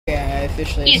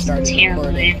officially It's started terrible,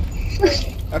 recording.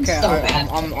 man. Okay, So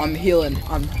I'm healing.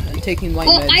 I'm taking white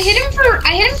well, meds. I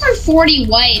hit him for 40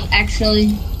 white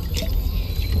actually.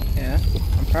 Yeah,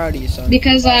 I'm proud of you, son.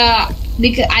 Because I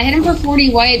hit him for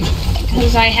 40 white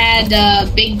because I had a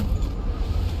big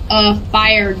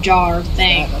fire jar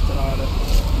thing. That's an auto.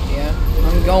 Yeah,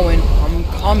 I'm going. I'm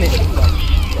coming.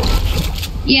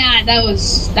 Yeah, that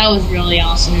was really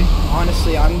awesome.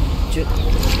 Honestly, I'm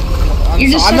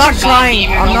You're not such a trying. god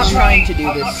gamer, I'm not don't you? trying to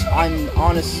do this. I'm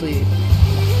honestly.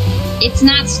 It's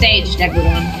not staged,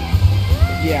 everyone.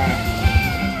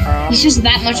 Yeah. He's just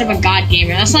that much of a god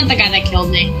gamer. That's not the guy that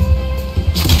killed me.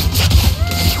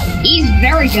 He's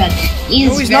very good.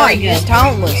 No, he's not. Very good. He's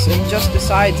talentless and just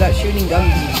decides that shooting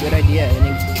guns is a good idea and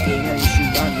he's a gamer and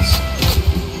shoot guns.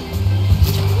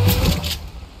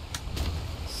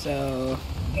 So.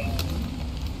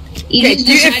 Okay,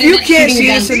 if you can't see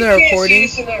this in the recording,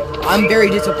 I'm very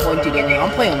disappointed in you.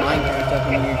 I'm playing Minecraft up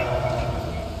in here.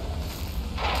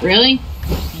 Really?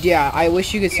 Yeah, I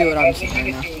wish you could see what I'm seeing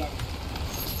right now.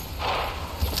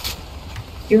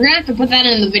 You're gonna have to put that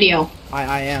in the video.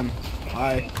 I am.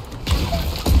 Let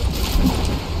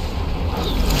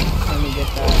me get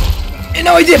that.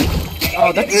 No, I didn't!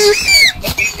 Oh, that's...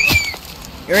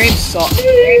 Your aim sucks.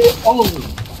 Oh.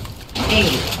 Hey.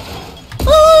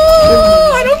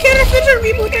 Oh, I don't care if it's a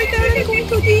reboot right there. I'm going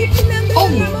too deep.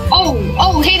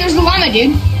 Oh, hey, there's the llama,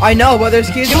 dude. I know, but there's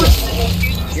kids.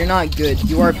 You're not good.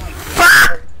 You are...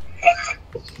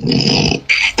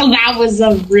 That was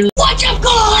a really... What's up,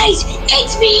 guys?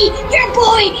 It's me, your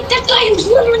boy, that guy who's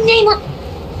literally nameless.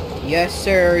 Yes,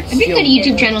 sir. I think that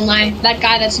YouTube channel now, that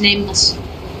guy that's nameless.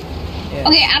 Yeah.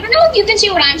 Okay, I don't know if you can see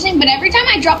what I'm saying, but every time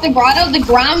I drop the grotto, the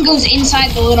ground goes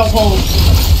inside the little hole.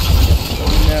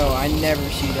 No, I never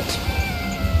see this.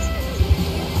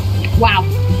 Wow.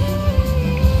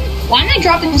 Why am I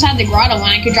dropping inside the grotto when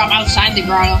I could drop outside the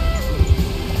grotto?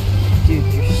 Dude,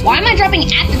 you're so... Why am I dropping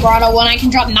at the grotto when I can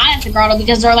drop not at the grotto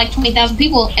because there are like 20,000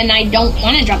 people and I don't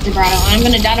want to drop the grotto? I'm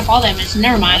gonna die to all them. It's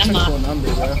never mind. That's I'm a not. cool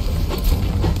number, bro.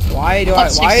 Why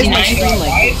is my 69. screen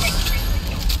like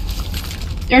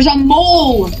this? There's a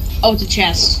mole. Oh, it's a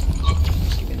chest.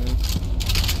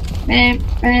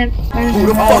 Who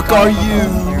the fuck are you?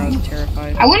 I was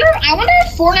terrified. I wonder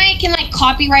if Fortnite can like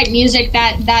copyright music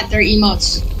that their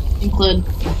emotes include.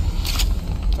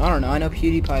 I don't know. I know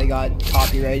PewDiePie got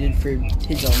copyrighted for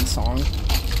his own song,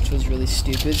 which was really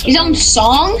stupid. So His own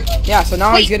song? Yeah, so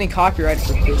now he's getting copyrighted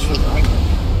for bitch lasagna.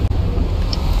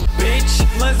 Bitch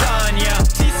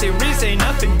lasagna. T-Series ain't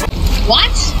nothing but...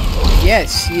 What?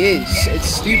 Yes, he is. It's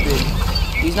stupid.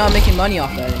 He's not making money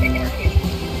off that anymore.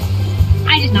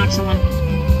 I just knocked someone.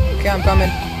 Okay, I'm coming.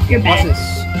 You're Watch bad.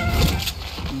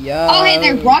 this. Yo. Oh, hey,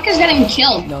 their rock is getting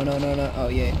killed. No. Oh,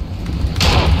 yeah.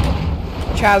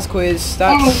 Chaz quiz.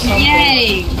 That's Oh, something.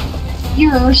 yay.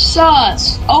 You're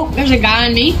sus. Oh, there's a guy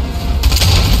on me.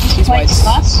 He's Quite white.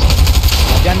 sus.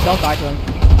 Jen, don't die to him.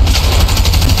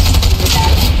 With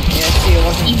that. Yeah, see, it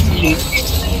wasn't Easy.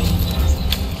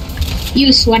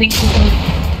 You sweating people.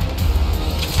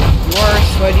 You are a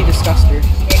sweaty disguster.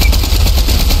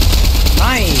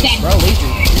 Nice, Dead. bro.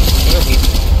 Laser. Terrible.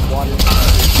 Water.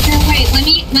 Okay,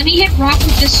 wait, let me hit rock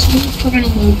with this smooth criminal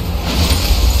move.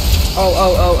 Oh.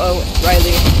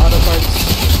 Riley, auto parts.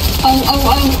 Oh,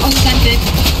 sent it.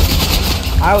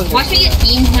 I was. Watch me get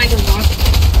beamed by the rock.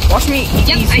 Watch me eat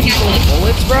Yep, these I got people's beat.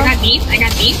 bullets, bro. I got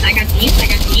beamed.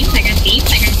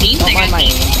 Don't mind my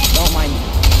aim. Don't mind me.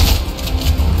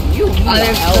 You need Oh,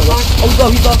 there's hell. the rock. Oh, he's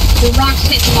low. The rock's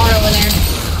hitting more over there.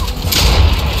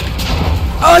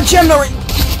 Oh, Gem, no.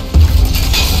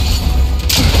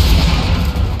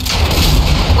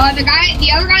 The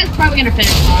other guy is probably gonna finish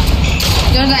it off.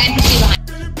 There's an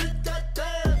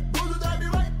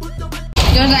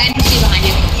NPC behind.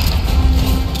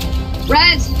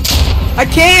 Rez! I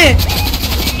can't.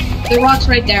 The rock's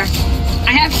right there.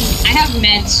 I have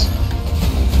meds.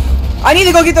 I need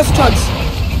to go get those chugs.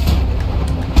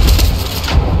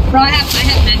 Bro, I have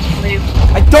meds for you.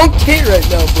 I don't care right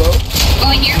now, bro.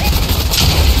 Oh, in here?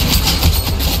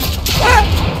 Ah.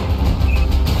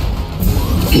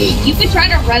 You could try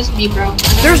to res me, bro.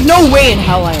 There's no way in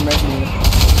hell I am resing you.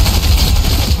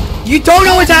 You don't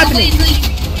know what's happening.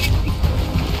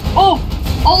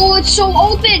 Oh, it's so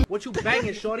open. What you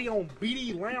banging, shorty, on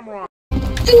BD Lamron?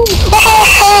 Dude,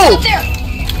 Oh! up there.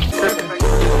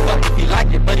 He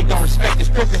like it, but he don't respect his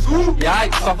tripping. Yeah, I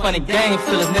saw funny game,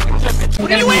 feel his nigga tripping.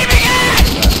 What are you aiming at?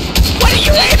 What are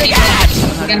you aiming at?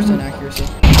 100% accuracy.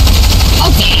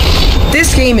 Okay.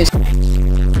 This game is